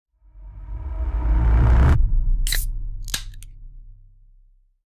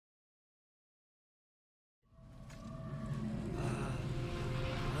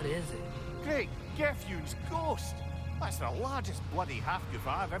the largest bloody half-goof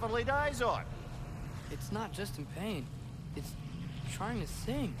I've ever laid eyes on. It's not just in pain. It's trying to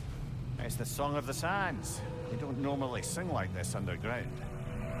sing. It's the Song of the Sands. They don't normally sing like this underground.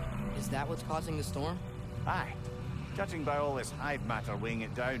 Is that what's causing the storm? Aye. Judging by all this hive matter weighing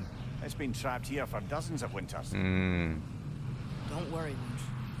it down, it's been trapped here for dozens of winters. Don't worry, Lynch.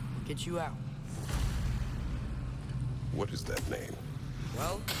 We'll get you out. What is that name?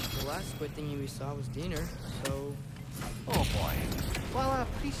 Well, the last squid thingy we saw was Diener, so... Oh boy. While I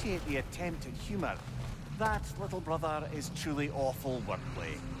appreciate the attempt at humor, that, little brother, is truly awful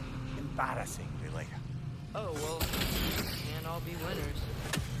wordplay. Embarrassing, really. Oh, well, can't all be winners.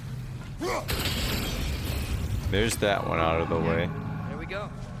 There's that one out of the way. There we go.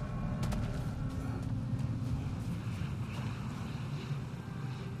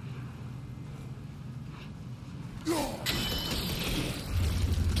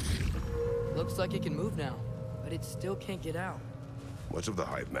 Looks like it can move now, but it still can't get out. Much of the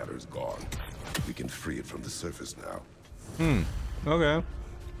hive matter is gone. We can free it from the surface now. Okay.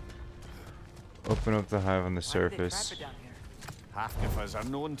 Open up the hive on the surface. Half-goofers are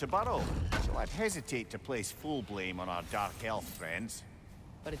known to burrow, so I'd hesitate to place full blame on our dark elf friends.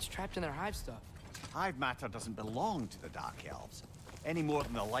 But it's trapped in their hive stuff. Hive matter doesn't belong to the dark elves, any more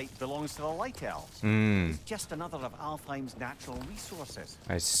than the light belongs to the light elves. It's just another of Alfheim's natural resources.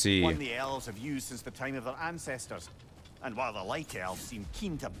 I see. One the elves have used since the time of their ancestors. And while the light elves seem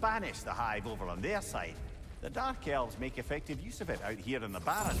keen to banish the hive over on their side, the dark elves make effective use of it out here in the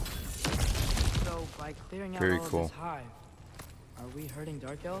Barren. So, by clearing out Very all cool. of this hive, are we hurting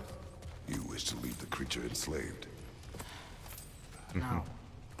dark elves? You wish to leave the creature enslaved. No.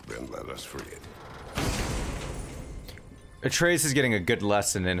 Then let us free it. Atreus is getting a good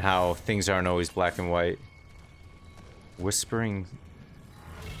lesson in how things aren't always black and white. Whispering.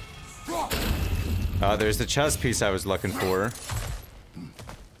 Oh, there's the chest piece I was looking for.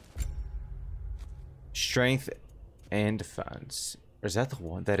 Strength and defense. Or is that the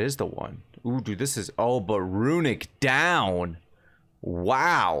one? That is the one. Ooh, dude, this is all but runic down.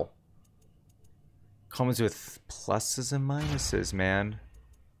 Wow. Comes with pluses and minuses, man.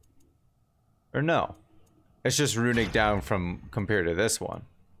 Or no. It's just runic down from compared to this one.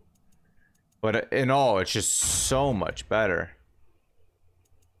 But in all, it's just so much better.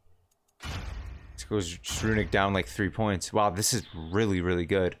 It goes just runic down like 3 points. Wow, this is really, really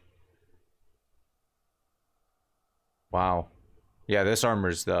good. Wow. Yeah, this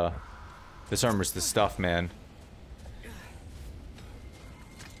armor's the stuff, man.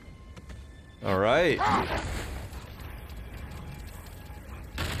 All right.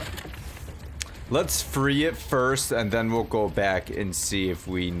 Let's free it first, and then we'll go back and see if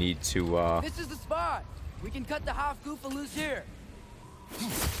we need to, This is the spot! We can cut the half-goofa loose here!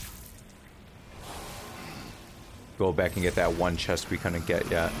 go back and get that one chest we couldn't get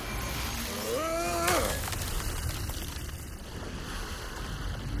yet.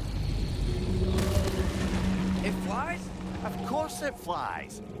 It flies? Of course it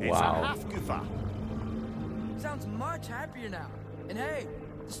flies. It's Wow. a half-goofa. Sounds much happier now. And hey,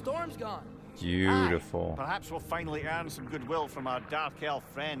 the storm's gone. Beautiful. Aye, perhaps we'll finally earn some goodwill from our dark elf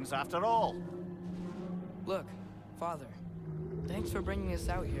friends after all. Look, Father, thanks for bringing us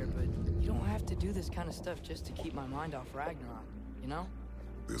out here, but you don't have to do this kind of stuff just to keep my mind off Ragnarok, you know?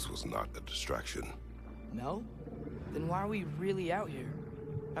 This was not a distraction. No? Then why are we really out here?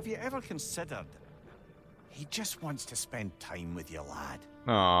 Have you ever considered he just wants to spend time with you, lad?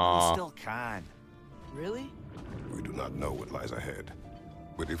 Aww. He still can. Really? We do not know what lies ahead.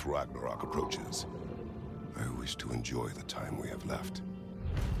 But if Ragnarok approaches, I wish to enjoy the time we have left.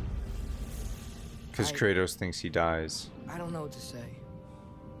 Because Kratos thinks he dies. I don't know what to say.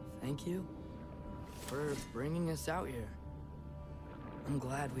 Thank you for bringing us out here. I'm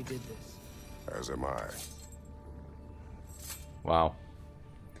glad we did this. As am I. Wow.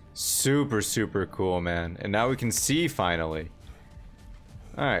 Super, super cool, man. And now we can see finally.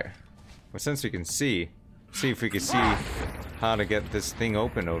 Alright. Well, since we can see if we can see how to get this thing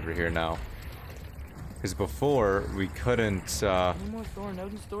open over here now. Because before, we couldn't, Any more Thor and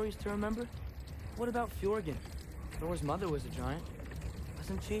Odin stories to remember? What about Fjorgen? Thor's mother was a giant,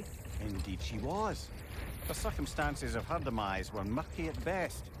 wasn't she? Indeed she was. The circumstances of her demise were murky at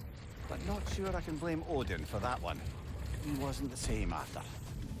best. But not sure I can blame Odin for that one. He wasn't the same after.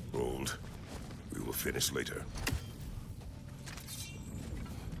 Hold. We will finish later.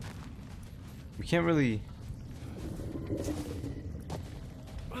 we can't really...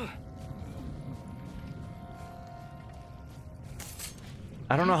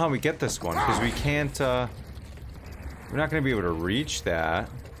 I don't know how we get this one, because we can't, we're not going to be able to reach that.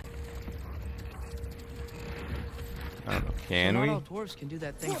 I don't Can not we? all dwarves can do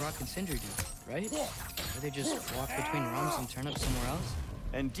that thing Brock and Sindri do, right? Where they just walk between realms and turn up somewhere else?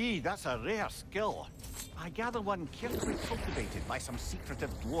 Indeed, that's a rare skill. I gather one carefully cultivated by some secretive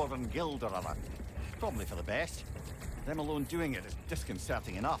dwarven guild or other. Probably for the best. Them alone doing it is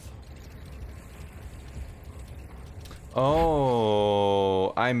disconcerting enough.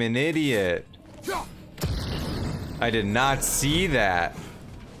 Oh, I'm an idiot. I did not see that.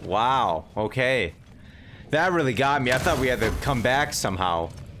 Wow, okay. That really got me. I thought we had to come back somehow.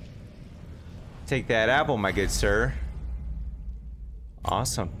 Take that apple, my good sir.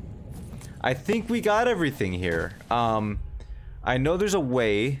 Awesome. I think we got everything here. I know there's a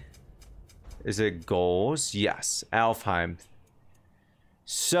way. Is it goals? Yes, Alfheim.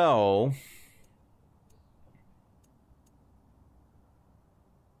 So...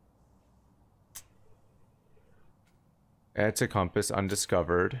 It's a compass,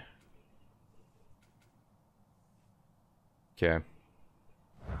 undiscovered. Okay.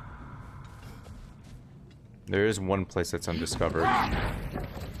 There is one place that's undiscovered.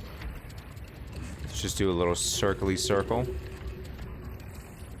 Let's just do a little circly circle.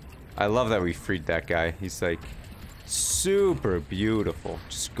 I love that we freed that guy. He's like super beautiful,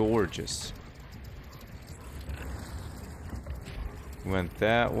 just gorgeous. Went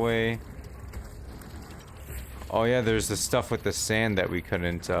that way. Oh yeah, there's the stuff with the sand that we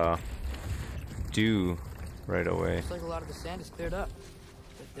couldn't do right away. Looks like a lot of the sand is cleared up.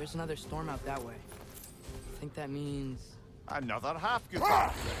 But there's another storm out that way. I think that means... Another half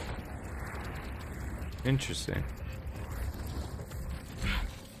guitar. Interesting.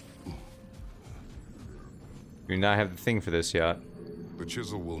 We do not have the thing for this yet. The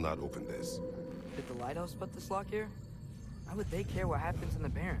chisel will not open this. Did the lighthouse put this lock here? Why would they care what happens in the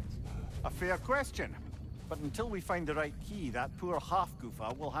Barrens? A fair question. But until we find the right key, that poor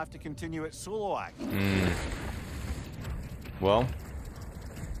half-goofer will have to continue its solo act. Well,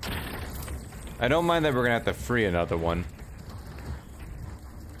 I don't mind that we're gonna have to free another one.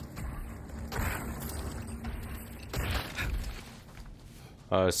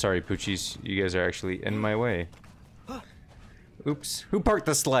 Sorry, Poochies. You guys are actually in my way. Oops. Who parked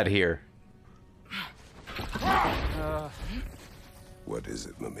the sled here? What is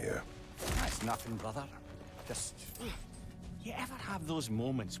it, Mimir? That's nothing, brother. Just... You ever have those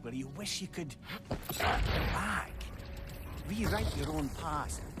moments where you wish you could... go back? Rewrite your own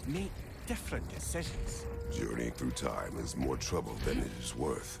past. Make different decisions. Journeying through time is more trouble than it is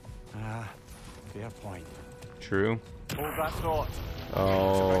worth. Ah, fair point. True. Hold that thought.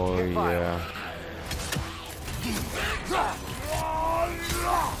 Oh, yeah.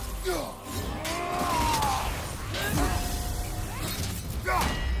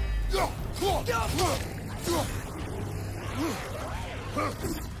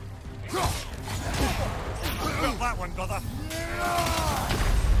 Well, that one, brother.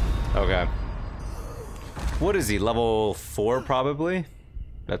 Okay. What is he? Level 4, probably?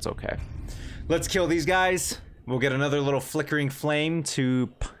 That's okay. Let's kill these guys. We'll get another little flickering flame to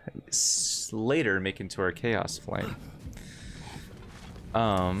later make into our chaos flame.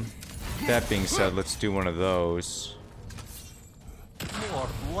 That being said, let's do one of those. More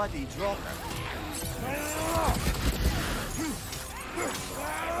bloody dropping.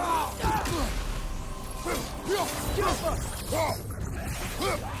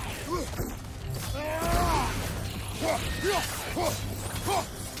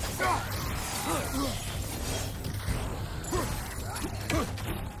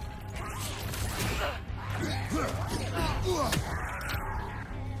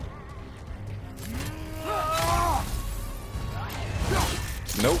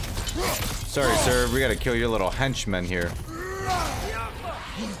 Nope. Sorry, sir. We gotta kill your little henchmen here.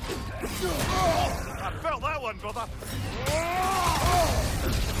 I felt that one, brother.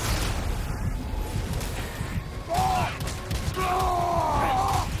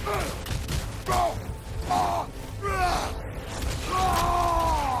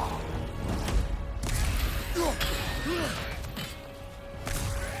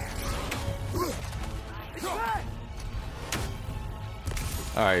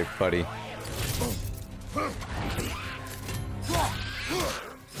 All right, buddy.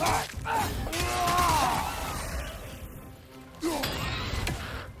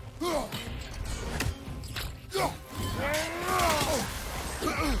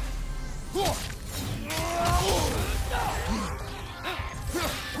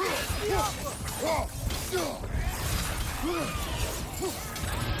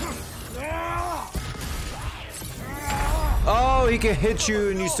 Oh, he can hit you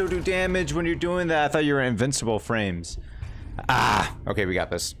and you still do damage when you're doing that. I thought you were invincible frames. Ah, okay, we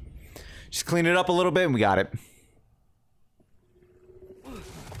got this. Just clean it up a little bit and we got it.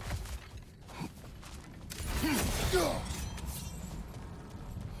 More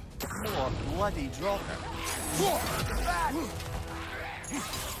bloody dropper.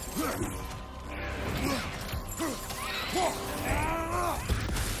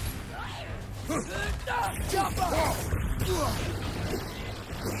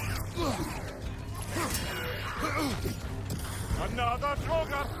 Another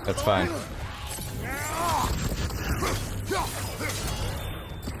Droga. That's fine.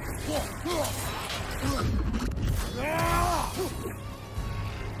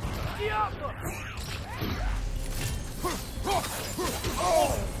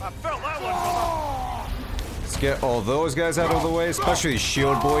 I felt that one, brother. Let's get all those guys out of the way, especially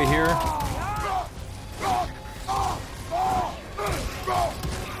Shield Boy here.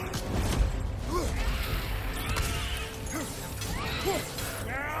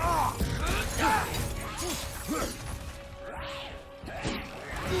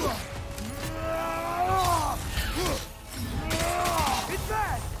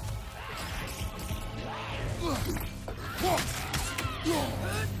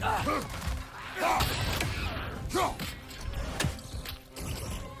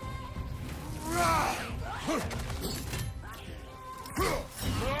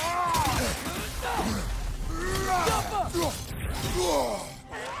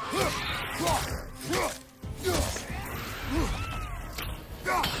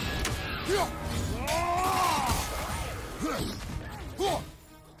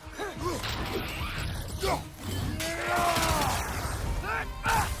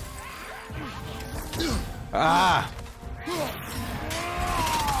 Ah!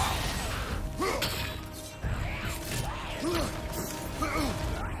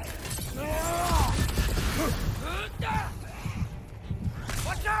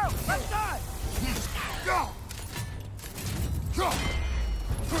 Watch out! Left side!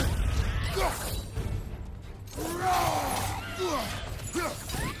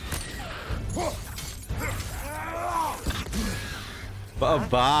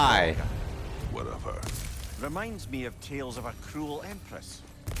 Bye-bye. Whatever. Reminds me of tales of a cruel empress,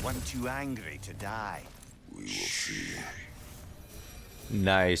 one too angry to die. We will see.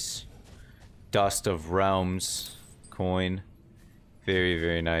 Nice. Dust of Realms coin. Very,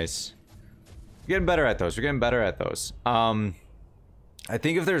 very nice. We're getting better at those. We're getting better at those. I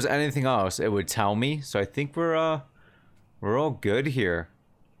think if there's anything else, it would tell me. So I think we're all good here.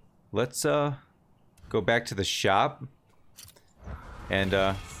 Let's go back to the shop. And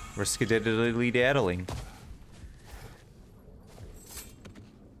we're skedaddly daddling.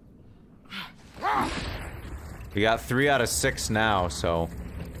 We got 3 out of 6 now, so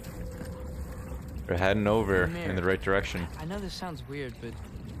we're heading over in the right direction. I know this sounds weird, but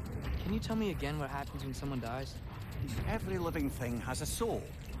can you tell me again what happens when someone dies? Every living thing has a soul,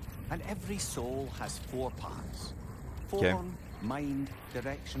 and every soul has 4 parts. Okay. Form, mind,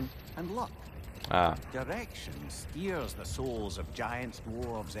 direction, and luck. Ah, Direction steers the souls of giants,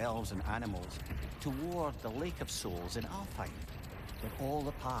 dwarves, elves, and animals toward the Lake of Souls in Alfheim, where all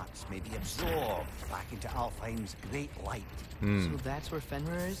the parts may be absorbed back into Alfheim's great light. So that's where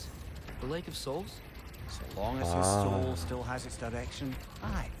Fenrir is? The Lake of Souls? So long as his soul still has its direction,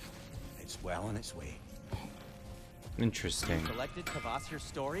 aye, it's well on its way. interesting. Collected Kvasir's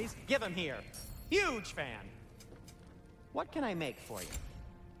stories? Give him here. Huge fan. What can I make for you?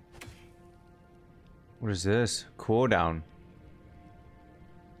 What is this? Cooldown.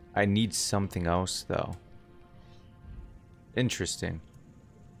 I need something else, though. Interesting.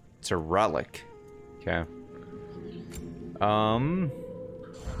 It's a relic. Okay.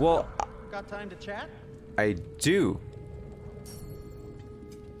 Well, Got time to chat? I do.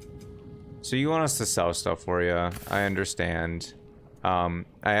 So you want us to sell stuff for you. I understand. I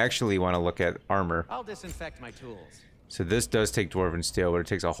actually want to look at armor. I'll disinfect my tools. So this does take Dwarven Steel, but it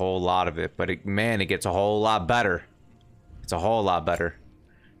takes a whole lot of it. But it, man, it gets a whole lot better. It's a whole lot better.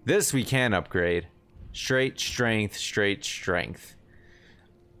 This we can upgrade. Straight strength, straight strength.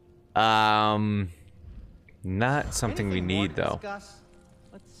 Not something we Anything more need, to though. discuss?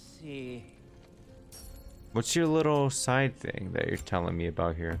 Let's see. What's your little side thing that you're telling me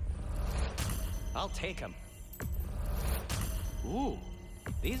about here? I'll take them. Ooh,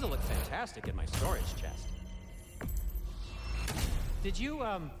 these will look fantastic in my storage chest. Did you,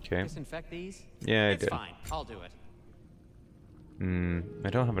 disinfect these? Yeah, I it's did. fine. I'll do it. I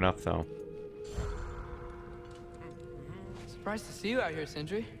don't have enough, though. Surprised to see you out here,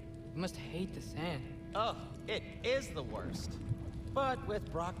 Sindri. You must hate the sand. Oh, it is the worst. But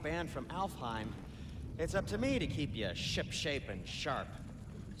with Brock banned from Alfheim, it's up to me to keep you shipshape and sharp.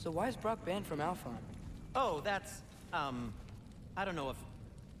 So why is Brock banned from Oh, that's, I don't know if,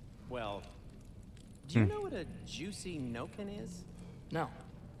 well, Do you know what a juicy nokin is? No.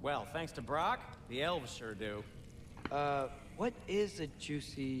 Well, thanks to Brock, the elves sure do. What is a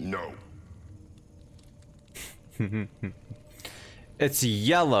juicy... No. It's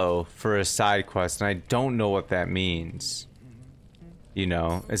yellow for a side quest, and I don't know what that means. You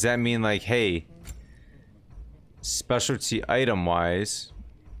know, does that mean like, hey, specialty item wise,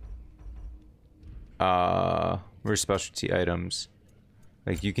 where's specialty items?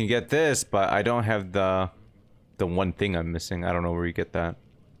 Like you can get this, but I don't have the one thing I'm missing. I don't know where you get that.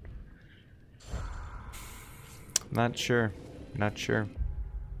 Not sure. Not sure.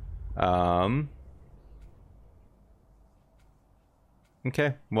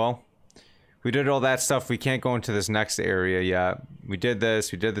 Okay, well, we did all that stuff. We can't go into this next area yet. We did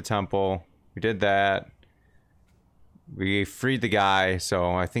this, we did the temple, we did that. We freed the guy,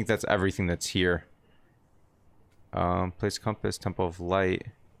 so I think that's everything that's here. Place compass, temple of light.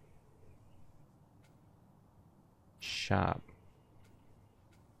 Shop.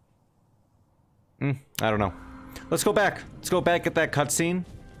 I don't know. Let's go back. Let's go back at that cutscene,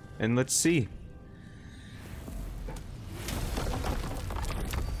 and let's see.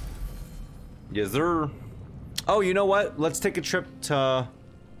 Yes, sir. Oh, you know what? Let's take a trip to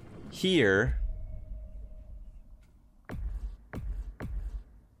here.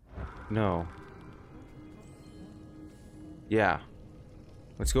 No. Yeah.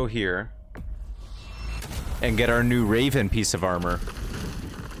 Let's go here. And get our new Raven piece of armor.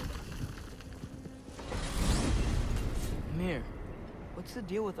 Mir, what's the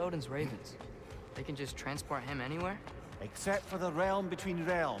deal with Odin's ravens? They can just transport him anywhere? Except for the realm between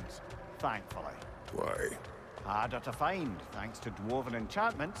realms, thankfully. Why? Harder to find, thanks to dwarven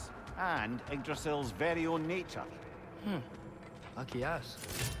enchantments and Yggdrasil's very own nature. Lucky us.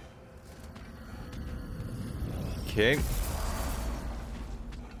 Okay.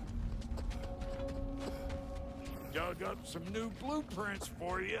 Dug up some new blueprints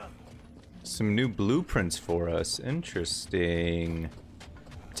for you. Some new blueprints for us. Interesting.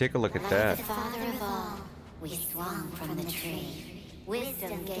 Take a look at that. The father of all, we swung from the tree.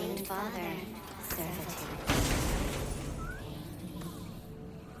 Wisdom gained father, servitude.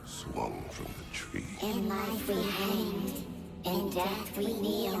 Swung from the tree. In life we hanged, in death we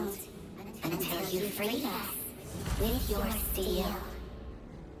kneeled, until you freed us with your steel.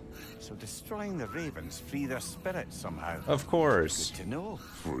 So destroying the ravens free their spirits somehow. Of course. Good to know.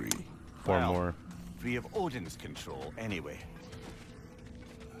 Free. Four Well, more. Free of Odin's control, anyway.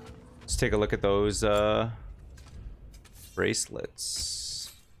 Let's take a look at those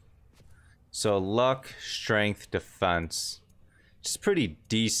bracelets. So luck, strength, defense. Which is pretty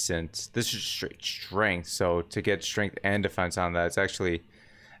decent. This is straight strength, so to get strength and defense on that, it's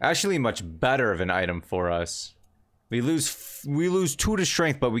actually much better of an item for us. We lose 2 to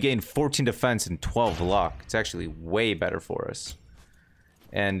strength, but we gain 14 defense and 12 luck. It's actually way better for us.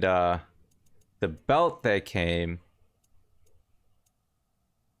 And the belt that came,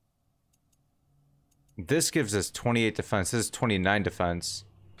 this gives us 28 defense. This is 29 defense.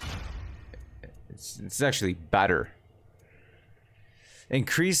 It's actually better.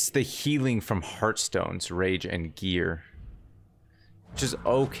 Increase the healing from Heartstones, Rage, and Gear. Which is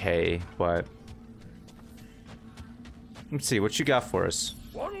okay, but... Let's see, what you got for us?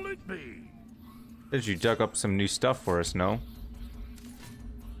 What'll it be? Did you dug up some new stuff for us, no?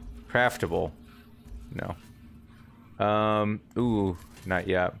 Craftable. No. Ooh, not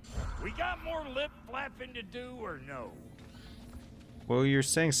yet. We got more lip flapping to do or no? Well, you're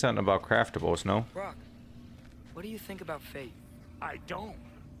saying something about craftables, no? Brock, what do you think about fate? I don't.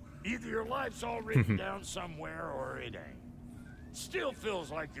 Either your life's all written down somewhere or it ain't. Still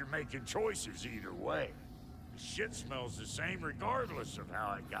feels like you're making choices either way. The shit smells the same regardless of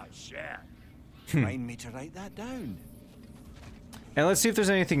how it got shat. Remind me to write that down. And let's see if there's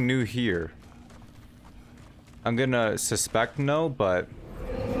anything new here. I'm gonna suspect no, but...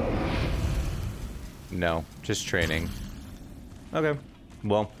 No, just training. Okay,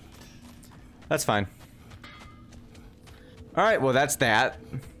 well, that's fine. Alright, well that's that.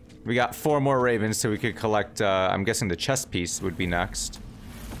 We got 4 more ravens so we could collect, I'm guessing the chest piece would be next.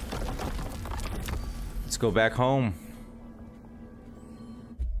 Let's go back home.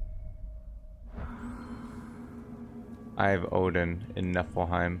 I have Odin in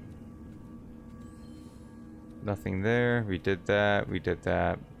Niflheim. Nothing there. We did that. We did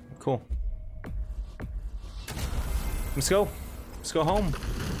that. Cool. Let's go. Let's go home.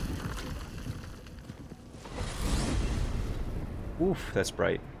 Oof, that's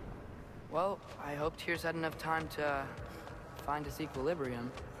bright. Well, I hope Tyr's had enough time to find his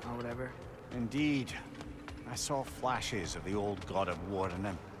equilibrium, or whatever. Indeed. I saw flashes of the old god of war in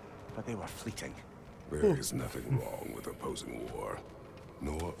him, but they were fleeting. There is nothing wrong with opposing war,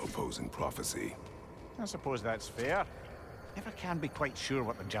 nor opposing prophecy. I suppose that's fair. Never can be quite sure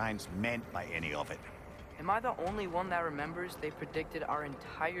what the Giants meant by any of it. Am I the only one that remembers they predicted our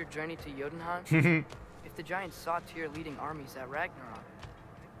entire journey to Jotunheim? If the Giants saw Tyr leading armies at Ragnarok,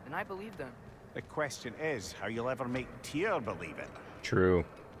 then I believe them. The question is how you'll ever make Tyr believe it. True.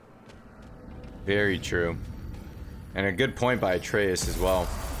 Very true. And a good point by Atreus as well.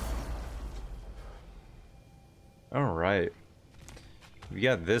 Alright. We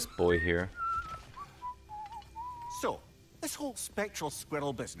got this boy here. So, this whole spectral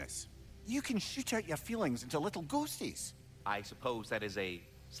squirrel business. You can shoot out your feelings into little ghosties. I suppose that is a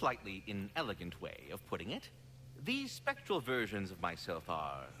slightly inelegant way of putting it. These spectral versions of myself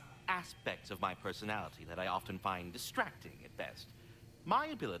are aspects of my personality that I often find distracting at best. My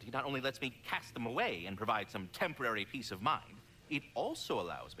ability not only lets me cast them away and provide some temporary peace of mind, it also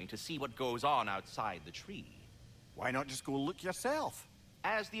allows me to see what goes on outside the tree. Why not just go look yourself?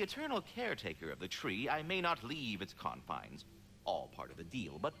 As the eternal caretaker of the tree, I may not leave its confines. All part of the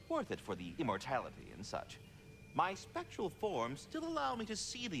deal, but worth it for the immortality and such. My spectral forms still allow me to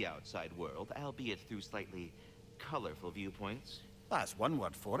see the outside world, albeit through slightly colorful viewpoints. That's one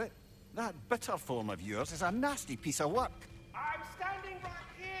word for it. That bitter form of yours is a nasty piece of work. I'm standing right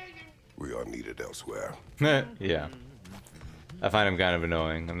here, you... We are needed elsewhere. Yeah. I find him kind of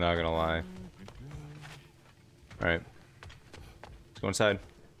annoying, I'm not gonna lie. Alright. Let's go inside.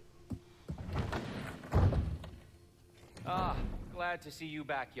 Ah, glad to see you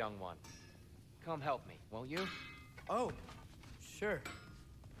back, young one. Come help me, won't you? Oh, sure.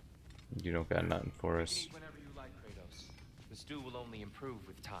 You don't got nothing for us. Eat whenever you like, Kratos. The stew will only improve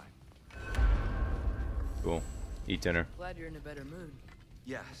with time. Cool. Eat dinner. Glad you're in a better mood.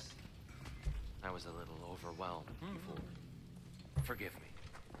 Yes. I was a little overwhelmed before. Forgive me.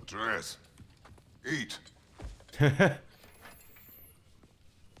 Atreus, eat.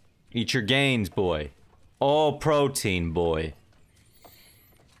 Eat your gains, boy. All protein, boy.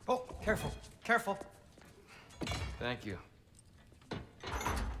 Oh, careful, careful. Thank you.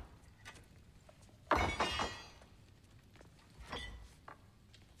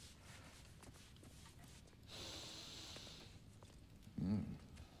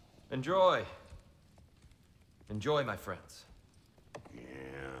 Enjoy. Enjoy, my friends. Yeah.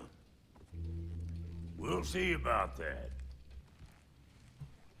 We'll see about that.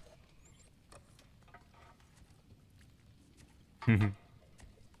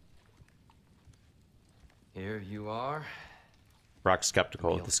 Here you are. Brock's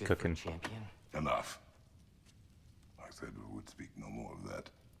skeptical of Meal this fit for a cooking. champion. Enough. I said we would speak no more of that.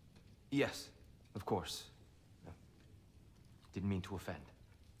 Yes, of course. No. Didn't mean to offend.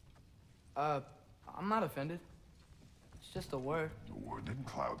 I'm not offended. It's just a word. The word that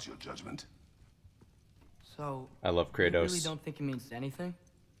clouds your judgment. So, I love you really Kratos. don't think it means anything?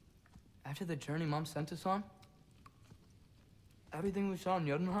 After the journey Mom sent us on? Everything we saw in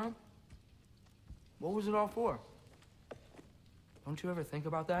Jotunheim? What was it all for? Don't you ever think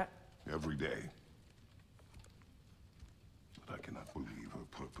about that? Every day. But I cannot believe her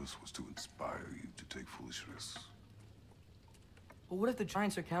purpose was to inspire you to take foolish risks. But what if the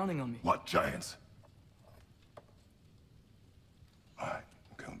Giants are counting on me? What giants? I'm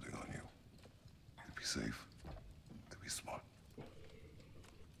counting on you. To be safe, to be smart.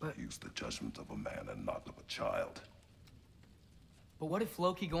 But- Use the judgment of a man and not of a child. But what if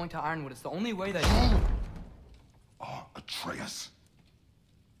Loki going to Ironwood is the only way that... Oh, Atreus.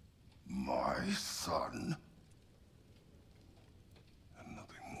 My son. And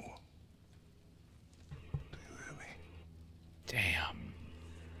nothing more. Do you hear me? Damn.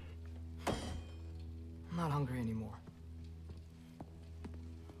 I'm not hungry anymore.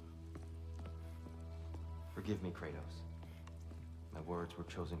 Forgive me, Kratos. My words were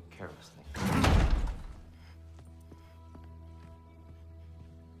chosen carelessly.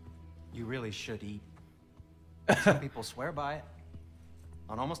 You really should eat. Some people swear by it.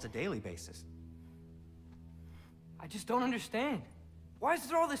 On almost a daily basis. I just don't understand. Why is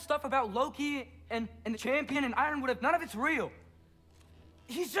there all this stuff about Loki and the champion and Ironwood if none of it's real?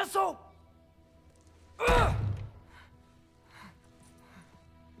 He's just so... Ugh!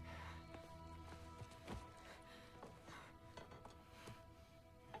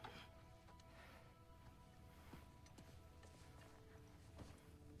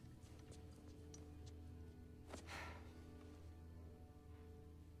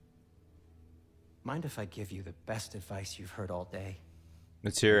 Mind if I give you the best advice you've heard all day?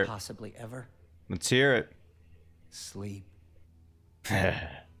 Let's hear it. Possibly ever? Let's hear it. Sleep.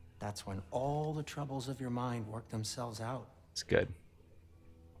 That's when all the troubles of your mind work themselves out. It's good.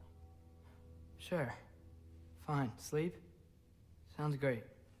 Sure. Fine. Sleep? Sounds great.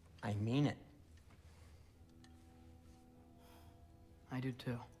 I mean it. I do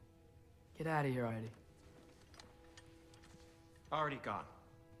too. Get out of here already. Already gone.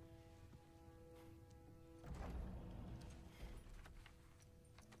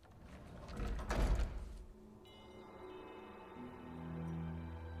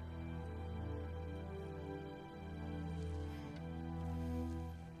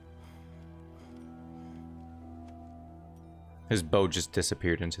 His bow just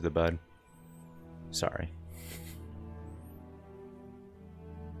disappeared into the bed. Sorry.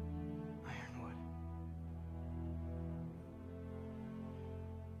 Ironwood.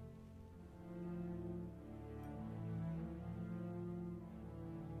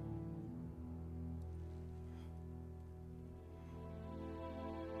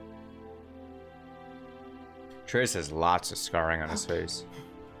 Trace has lots of scarring on his face.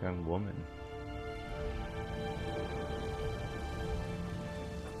 Young woman.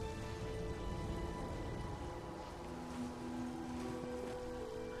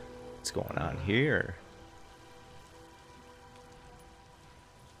 What's going on here?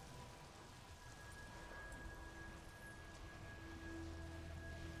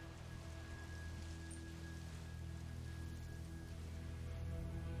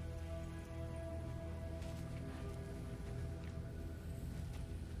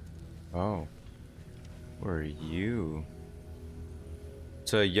 Oh. Where are you?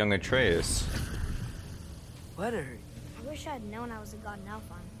 It's a young Atreus. Let her. I wish I'd known I was a god in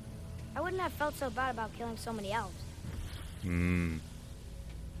Alfheim. I wouldn't have felt so bad about killing so many elves. Hmm.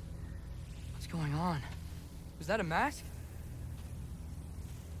 What's going on? Was that a mask?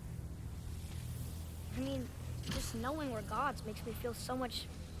 I mean, just knowing we're gods makes me feel so much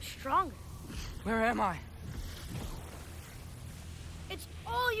stronger. Where am I? It's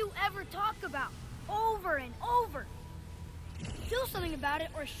all you ever talk about, over and over. Do something about it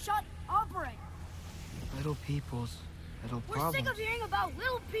or shut up already. Little people's little We're problems. sick of hearing about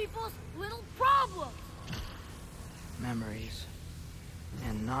little people's little problems. Memories.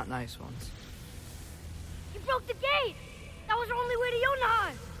 And not nice ones. You broke the gate. That was our only way to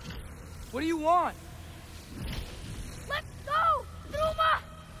Jotunheim. What do you want? Let's go, Druma!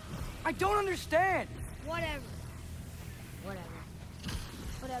 I don't understand. Whatever. Whatever.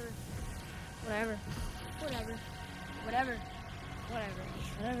 Whatever. Whatever. Whatever. Whatever. Whatever.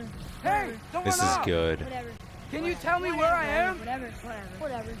 Whatever. Hey, don't This run is off. good. Whatever. Can you tell me where I am? Whatever. Whatever.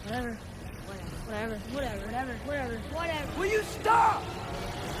 Whatever. Whatever. Whatever. Whatever. Whatever. Whatever. Whatever. Will you stop?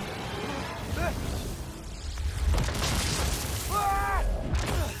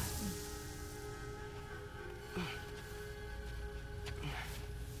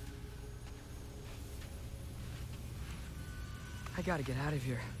 I gotta get out of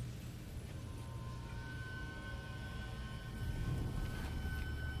here.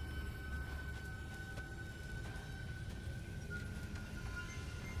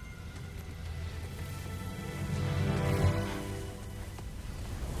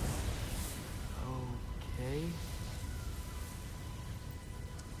 Okay.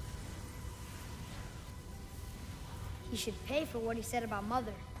 He should pay for what he said about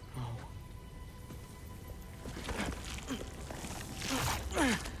Mother.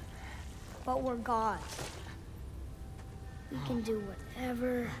 But we're gods. We can do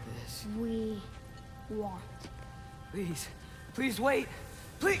whatever we want. Please. Please wait.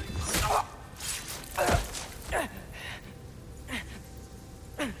 Please.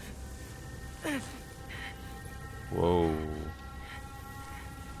 Whoa.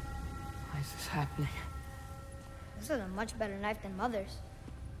 Why is this happening? This is a much better knife than Mother's.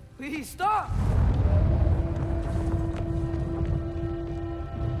 Please stop!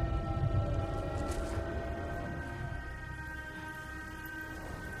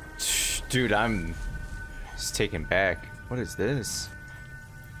 Dude, I'm just taken back. What is this?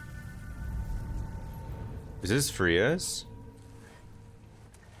 Is this Fria's?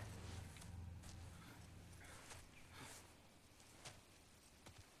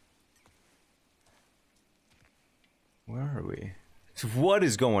 Where are we? What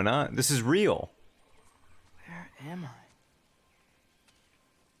is going on? This is real. Where am I?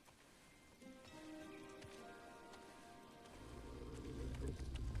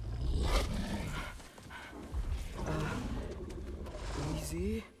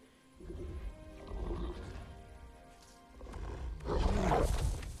 Easy.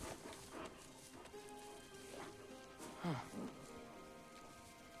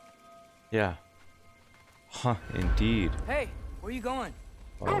 Yeah. Huh, indeed. Hey, where you going?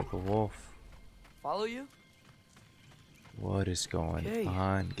 Oh, the wolf. Follow you? What is going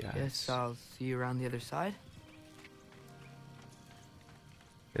on, guys? Guess I'll see you around the other side.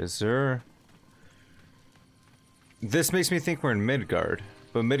 Yes, sir. This makes me think we're in Midgard,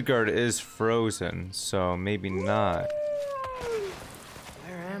 but Midgard is frozen, so maybe not.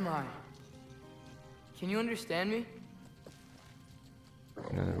 Where am I? Can you understand me?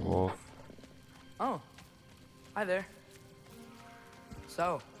 Another wolf. Oh, hi there.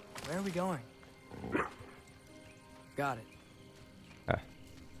 So, where are we going? Got it.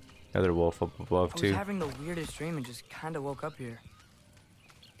 Another wolf up above, I too. was having the weirdest dream and just kind of woke up here.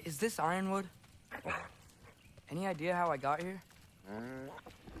 Is this Ironwood? Any idea how I got here?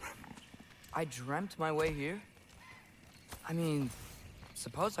 I dreamt my way here? I mean,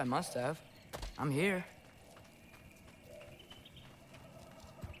 suppose I must have. I'm here.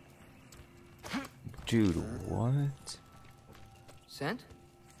 Dude, what? Scent?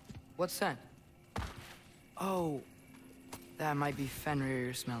 What scent? Oh, that might be Fenrir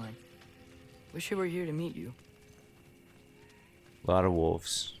you're smelling. Wish he were here to meet you. A lot of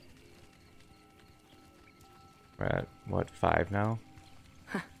wolves. We're at, what, 5 now?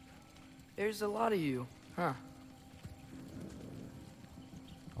 There's a lot of you, huh?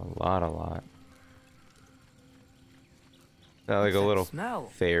 A lot. Is that like What's a that little smell?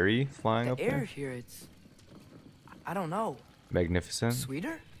 fairy flying The up air there? here, I don't know. Magnificent.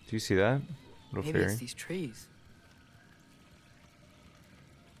 Sweeter? Do you see that? Little Maybe fairy. it's these trees.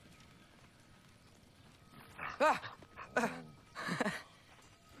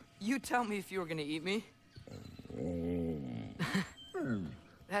 You tell me if you were gonna eat me.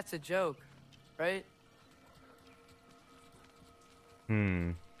 That's a joke, right?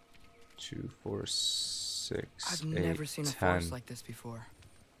 2, 4, 6, I've 8, never seen a 10. forest like this before.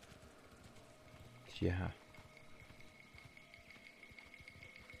 Yeah.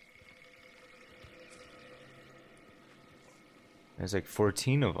 There's like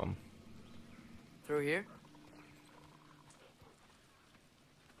 14 of them. Through here?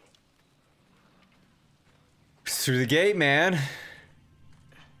 Through the gate, man.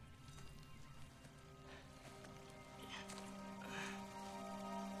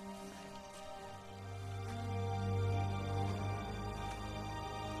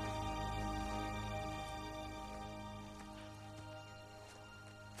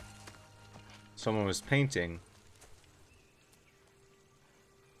 Someone was painting.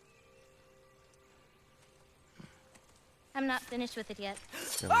 I'm not finished with it yet.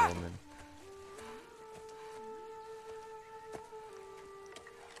 Young woman.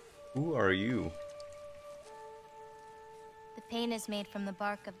 Who are you? The paint is made from the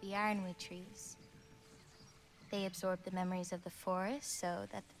bark of the ironwood trees. They absorb the memories of the forest so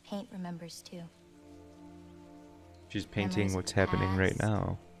that the paint remembers too. She's painting Memories of what's the happening right past.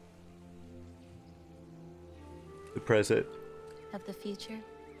 now. The present. Of the future.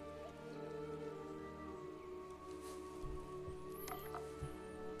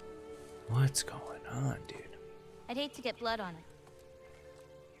 What's going on, dude? I'd hate to get blood on it.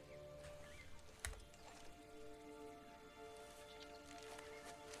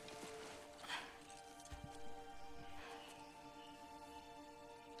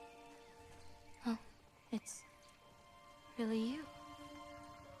 Oh, it's really you.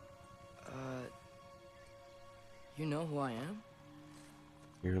 You know who I am?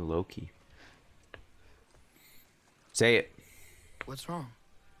 You're Loki. Say it. What's wrong?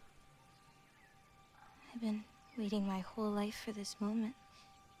 I've been waiting my whole life for this moment.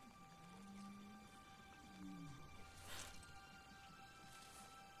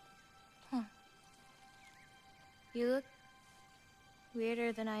 Huh. You look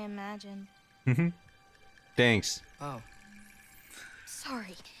weirder than I imagined. Thanks. Oh.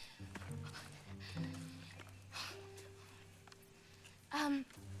 Sorry.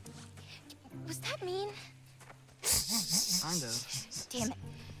 Was that mean? Kind of. Damn it.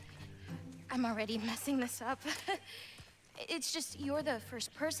 I'm already messing this up. It's just you're the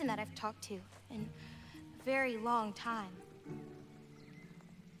first person that I've talked to in a very long time.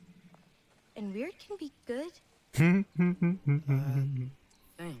 And weird can be good.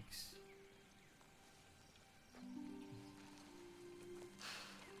 Thanks.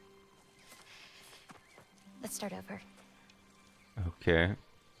 Let's start over. Okay.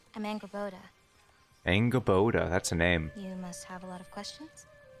 I'm Angerboda. Angerboda, that's a name. You must have a lot of questions?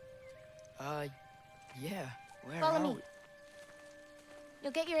 Yeah. Where Follow are me. we?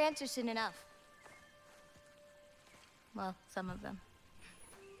 You'll get your answers soon enough. Well, some of them.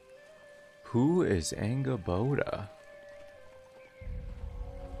 Who is Angerboda?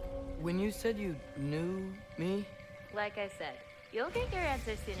 When you said you knew me? Like I said, you'll get your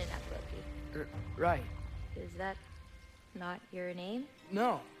answers soon enough, Loki. Right. Is that not your name?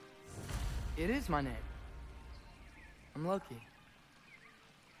 No. It is my name. I'm Loki.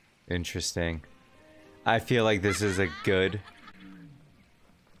 Interesting. I feel like this is a good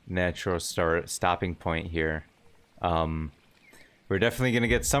natural stopping point here. We're definitely gonna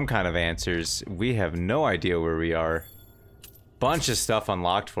get some kind of answers. We have no idea where we are. Bunch of stuff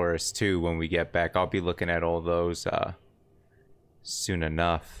unlocked for us too when we get back. I'll be looking at all those soon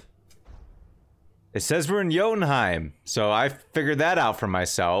enough. It says we're in Jotunheim, so I figured that out for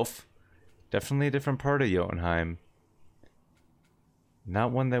myself. Definitely a different part of Jotunheim.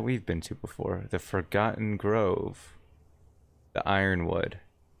 Not one that we've been to before. The Forgotten Grove. The Ironwood.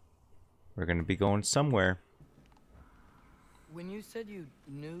 We're gonna be going somewhere. When you said you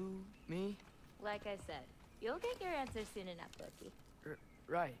knew me? Like I said, you'll get your answer soon enough, Loki.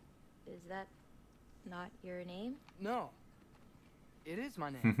 Right. Is that not your name? No. It is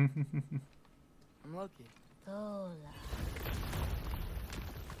my name. I'm Loki.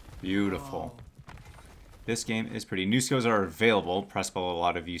 Beautiful. This game is pretty. New skills are available. Press below a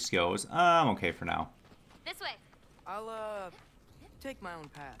lot of view skills. I'm okay for now. This way. I'll, take my own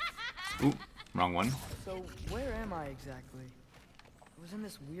path. Ooh, wrong one. So, where am I exactly? I was in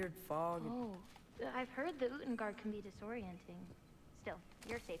this weird fog. Oh, I've heard the Utengard can be disorienting. Still,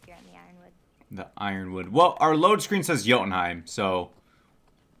 you're safe here in the Ironwood. The Ironwood. Well, our load screen says Jotunheim, so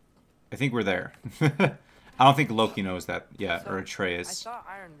I think we're there. I don't think Loki knows that yet, or Atreus. I thought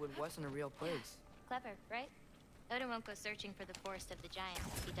Ironwood wasn't a real place. Clever, right? Odin won't go searching for the Forest of the Giants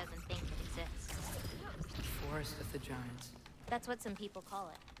if he doesn't think it exists. Forest of the Giants. That's what some people call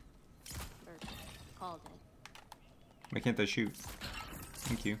it. Or called it. Why can't they shoot?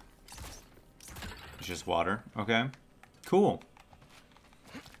 Thank you. It's just water. Okay. Cool.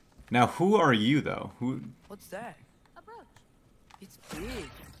 Now, who are you, though? Who? What's that? A brooch. It's big.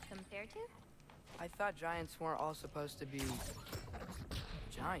 Compared to? I thought giants weren't all supposed to be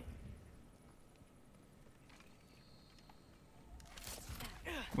giant.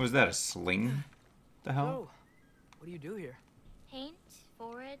 Was that a sling? The hell? Oh, what do you do here? Paint,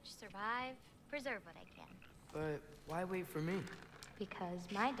 forage, survive, preserve what I can. But why wait for me? Because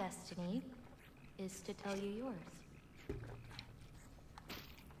my destiny is to tell you yours.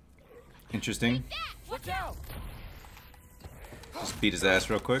 Interesting. Watch out! Just beat his ass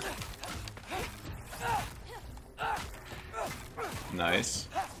real quick. Nice.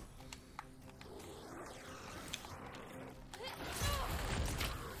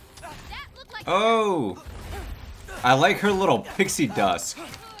 Oh! I like her little pixie dust.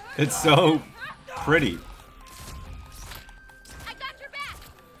 It's so pretty. I got your back.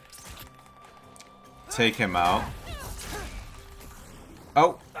 Take him out.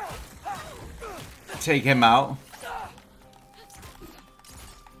 Oh! Take him out.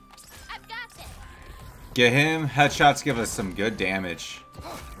 I've got this. Get him. Headshots give us some good damage.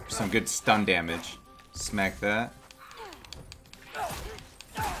 Some good stun damage. Smack that. Okay,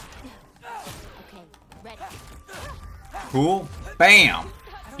 ready. Cool. Bam!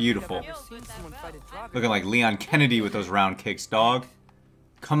 Beautiful. Looking like Leon Kennedy with those round kicks, dog.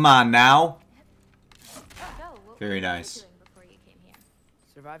 Come on now. Very nice.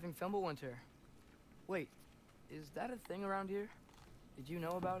 Surviving Fimbulwinter. Wait, is that a thing around here? Did you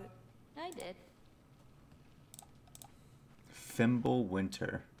know about it? I did.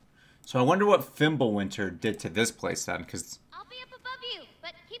 Fimbulwinter. So I wonder what Fimbulwinter did to this place then, because... I'll be up above you,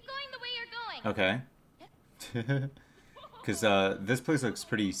 but keep going the way you're going. Okay. Because this place looks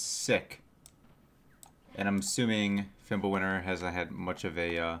pretty sick. And I'm assuming Fimbulwinter hasn't had much of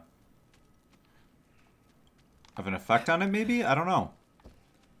a... of an effect on it, maybe? I don't know.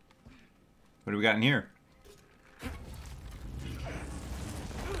 What do we got in here?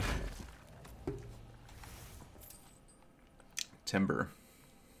 Timber.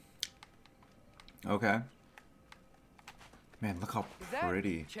 Okay. Man, look how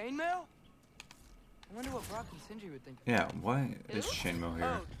pretty. Chainmail? I wonder what Brock and Sindri would think. Yeah, why is Chainmail here?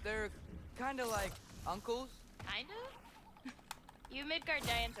 Oh, they're kind of like uncles. Kind of? You Midgard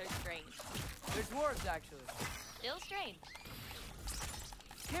giants are strange. They're dwarves, actually. Still strange.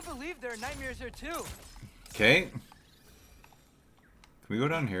 Can't believe there are nightmares here too. Okay. Can we go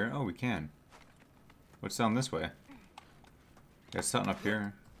down here? Oh, we can. What's down this way? Got something up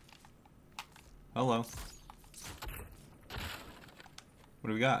here. Hello. What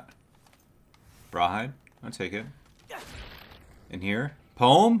do we got? Rawhide? I'll take it. In here?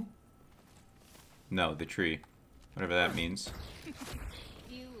 Poem? No, the tree. Whatever that means.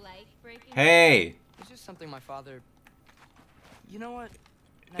 You like breaking? Hey! It's just something my father... You know what?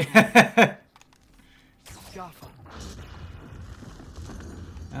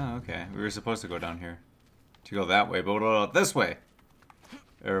 Oh, okay. We were supposed to go down here. to go that way, but what about this way?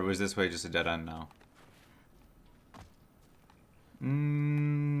 Or was this way just a dead end now?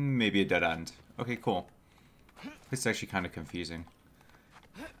 Maybe a dead end. Okay, cool. It's actually kind of confusing.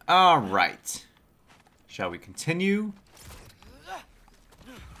 Alright. Shall we continue?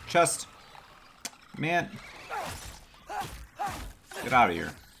 Chest. Man. Get out of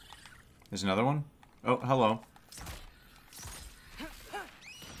here. There's another one? Oh, hello.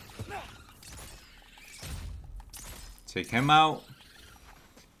 Take him out.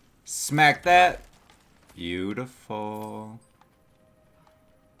 Smack that. Beautiful.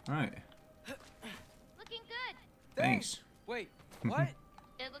 Alright. Looking good. Thanks. Wait, what?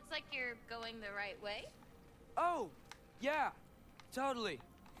 It looks like you're going the right way. Oh, yeah, totally.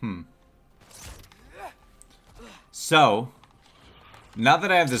 So, now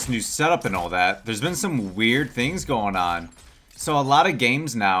that I have this new setup and all that, there's been some weird things going on. So a lot of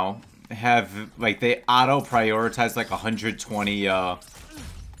games now have, like, they auto-prioritize, like, 120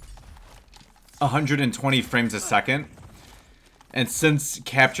 frames a second. And since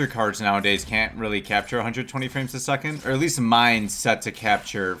capture cards nowadays can't really capture 120 frames a second, or at least mine's set to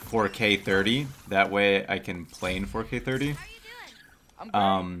capture 4K 30, that way I can play in 4K 30. How are you doing?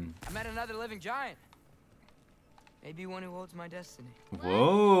 I'm great. I met another living giant. Maybe one who holds my destiny.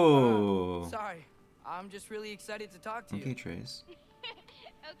 Whoa. Sorry, I'm just really excited to talk to you. Okay, Trace. Okay.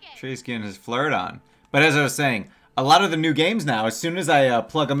 Trace getting his flirt on. But as I was saying, a lot of the new games now, as soon as I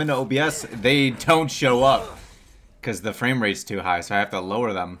plug them into OBS, they don't show up. Because the frame rate's too high, so I have to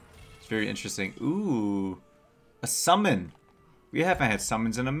lower them. It's very interesting. Ooh. A summon. We haven't had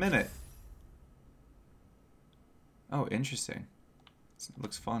summons in a minute. Oh, interesting. It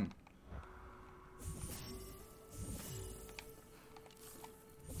looks fun.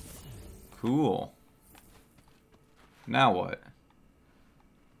 Cool. Now what?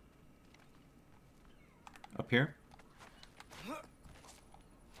 Up here?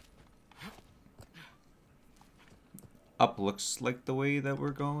 Up looks like the way that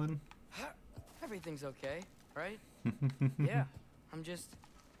we're going. Everything's okay, right? Yeah, I'm just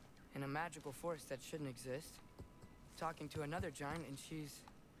in a magical forest that shouldn't exist. Talking to another giant and she's...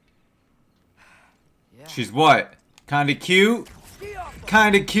 Yeah. She's what? Kinda cute?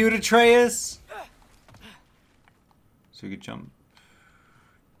 Kinda cute, Atreus? So we could jump.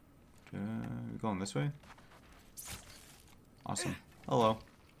 We going this way? Awesome. Hello.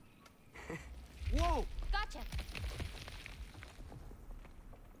 Whoa! Gotcha.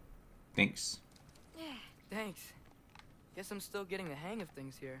 Thanks. Thanks. Guess I'm still getting the hang of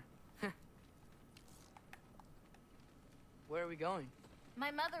things here. Where are we going?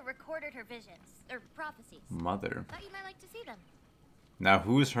 My mother recorded her visions, or prophecies. Mother. Thought you might like to see them. Now,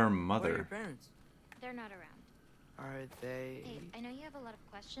 who's her Where are mother? your parents? They're not around. Are they... Hey, I know you have a lot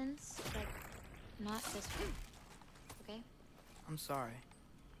of questions, but not this one. Okay? I'm sorry.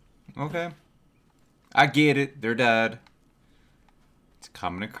 Okay. I get it. They're dead. It's a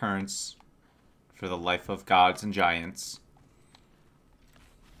common occurrence for the life of gods and giants.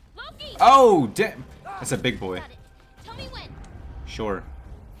 Loki! Oh, damn. That's a big boy. Got it. Tell me when. Sure.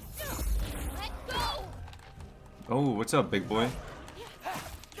 Let go! Oh, what's up, big boy?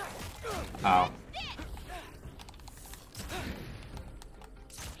 Ow.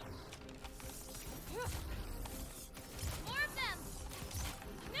 More of them!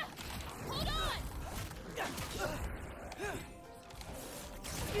 Hold on!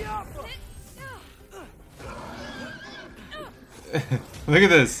 Look at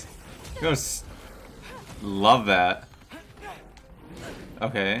this. You guys love that.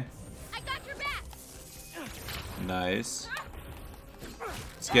 Okay. I got your back. Nice.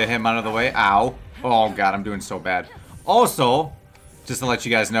 Let's get him out of the way. Ow. Oh god, I'm doing so bad. Also, just to let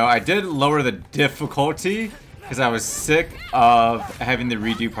you guys know, I did lower the difficulty because I was sick of having to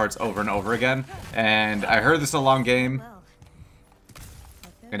redo parts over and over again. And I heard this is a long game.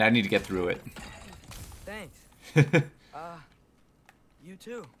 And I need to get through it. Thanks. You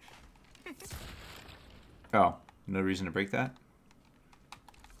too. Oh, no reason to break that?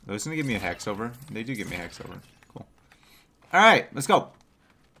 Those gonna give me a hex over? They do give me a hex over. Cool. Alright, let's go.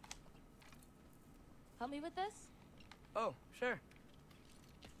 Help me with this? Oh, sure.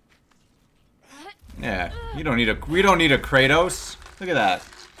 Yeah, we don't need a Kratos. Look at that.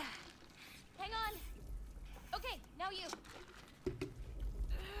 Hang on. Okay, now you.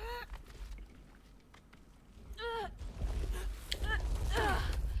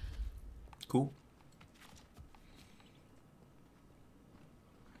 Cool.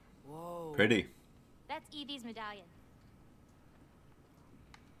 Whoa. Pretty. That's Evie's medallion.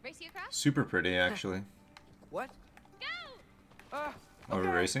 Race you across? Super pretty, actually. What? Go! Are we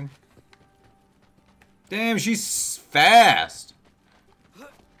racing? Damn, she's fast. I can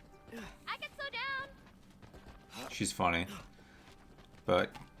slow down. She's funny.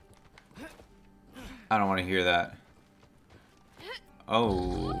 But I don't want to hear that.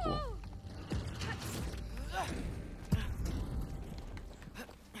 Oh.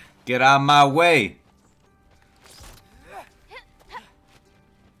 Get out of my way.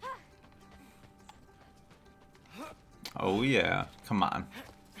 Oh yeah. Come on.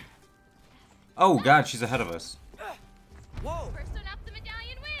 Oh god, she's ahead of us. Whoa! First one up the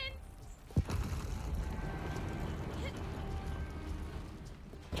medallion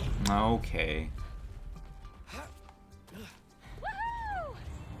wins. Okay. Woohoo!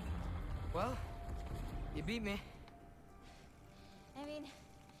 Well, you beat me. I mean,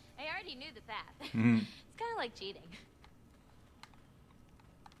 I already knew the path. Mhm. It's kind of like cheating.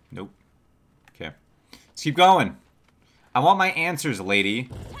 Nope. Okay. Let's keep going. I want my answers, lady.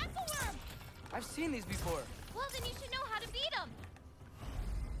 I've seen these before. Well, then you should know how to beat them.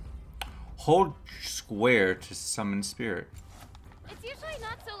 Hold square to summon spirit. It's usually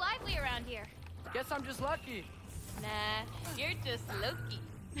not so lively around here. Guess I'm just lucky. Nah, you're just Loki.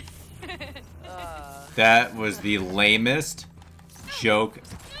 That was the lamest joke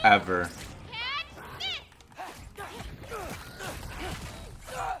ever.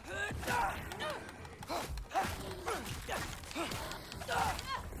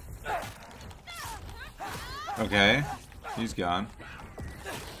 Okay, he's gone.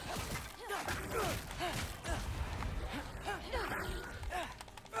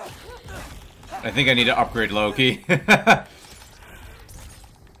 I think I need to upgrade Loki.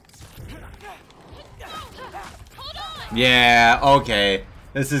 Yeah, okay.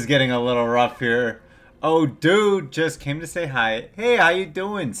 This is getting a little rough here. Oh, dude just came to say hi. Hey, how you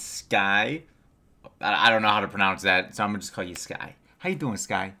doing, Sky? I don't know how to pronounce that, so I'm gonna just call you Sky. How you doing,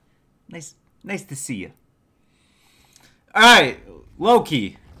 Sky? Nice to see you. All right,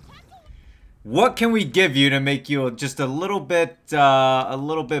 Loki. What can we give you to make you just a little bit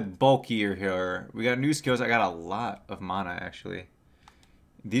bulkier here? We got new skills. I got a lot of mana actually.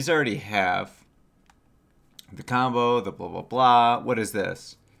 These I already have. The combo, the blah blah blah. What is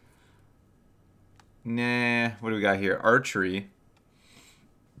this? Nah. What do we got here? Archery.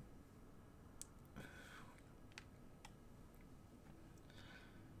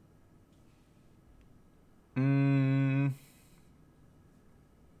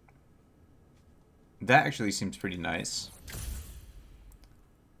 That actually seems pretty nice.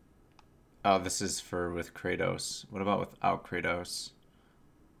 Oh, this is for with Kratos. What about without Kratos?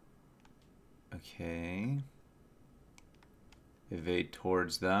 Okay. Evade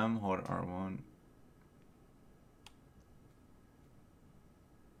towards them. Hold R1.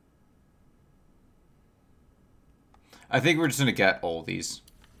 I think we're just gonna get all these.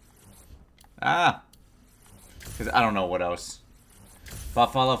 Ah! Because I don't know what else.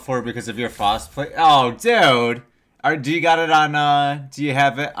 Fallout 4 because of your Frostplate. Oh, dude! Do you got it on, do you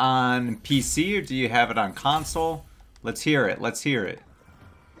have it on PC or do you have it on console? Let's hear it. Let's hear it.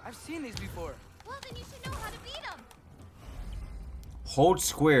 I've seen these before. Well, then you should know how to beat them. Hold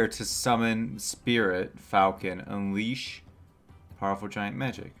square to summon Spirit Falcon. Unleash powerful giant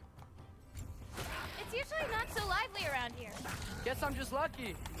magic. It's usually not so lively around here. Guess I'm just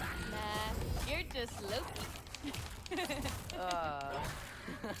lucky. Nah, you're just Loki.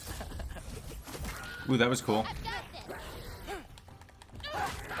 Ooh, that was cool. I've got this.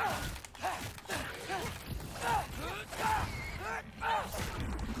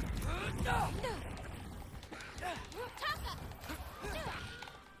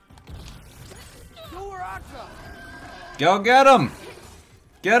 Go get him!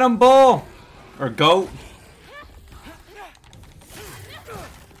 Get him, bull! Or goat.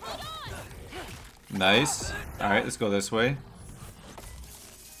 Nice. Alright, let's go this way.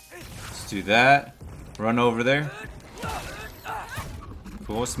 Let's do that. Run over there.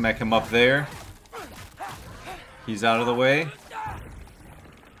 Cool, smack him up there. He's out of the way.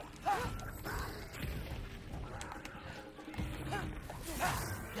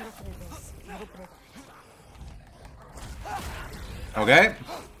 Okay.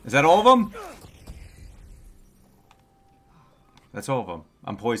 Is that all of them? That's all of them.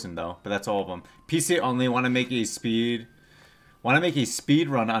 I'm poisoned though, but that's all of them. PC only want to make a speed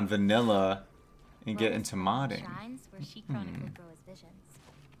run on vanilla and get into modding. Shrines where she chronicled Groa's visions.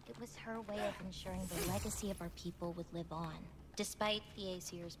 It was her way of ensuring the legacy of our people would live on, despite the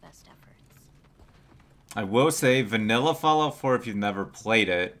Aesir's best efforts. I will say, vanilla Fallout 4, if you've never played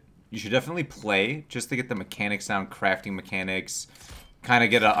it, you should definitely play just to get the mechanics down, crafting mechanics, kind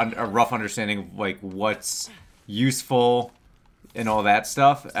of get a rough understanding of like what's useful and all that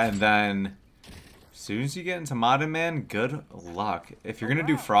stuff, and then soon as you get into Modern Man, good luck. If you're gonna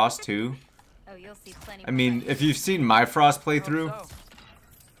do Frost too, Oh, you'll see plenty. I mean, if you've seen my Frost playthrough,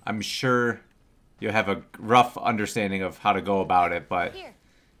 I'm sure you'll have a rough understanding of how to go about it, but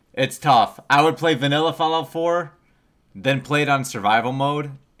it's tough. I would play vanilla Fallout 4, then play it on survival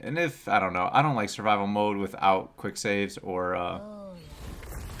mode, and if, I don't know, I don't like survival mode without quick saves or,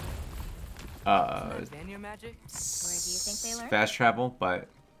 fast travel, but...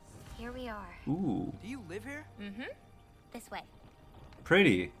 Here we are. Ooh. Do you live here? Mm-hmm. This way.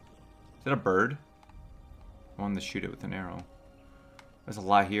 Pretty. Is that a bird? I wanted to shoot it with an arrow. There's a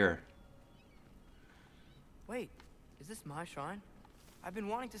lot here. Wait, is this my shrine? I've been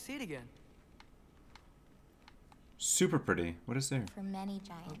wanting to see it again. Super pretty. What is there? For many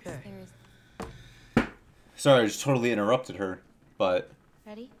giants, there is... Sorry, I just totally interrupted her, but...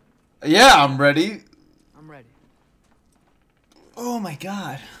 Ready? Yeah, I'm ready. I'm ready. Oh my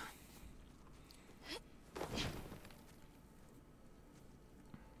god.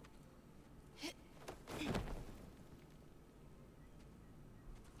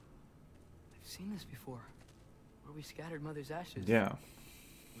 I've seen this before. Where we scattered Mother's ashes. Yeah.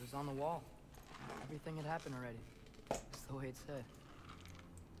 It was on the wall. Everything had happened already. That's the way it said.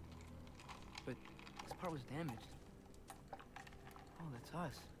 But this part was damaged. Oh, that's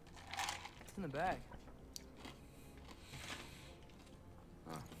us. It's in the bag.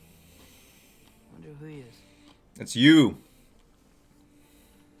 Huh. Wonder who he is. It's you.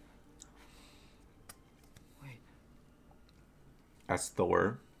 Wait. That's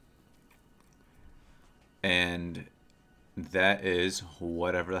Thor. And that is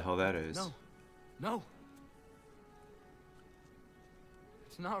whatever the hell that is. No. No.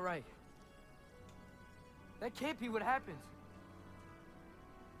 It's not right. That can't be what happens.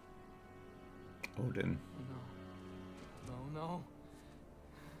 Odin. No. No.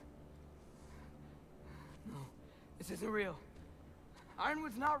 No. This isn't real.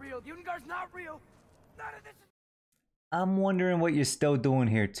 Ironwood's not real. Ungar's not real. None of this is... I'm wondering what you're still doing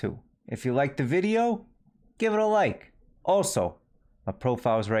here too. If you liked the video, give it a like. Also, my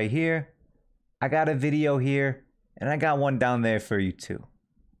profile's right here. I got a video here, and I got one down there for you too.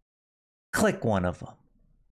 Click one of them.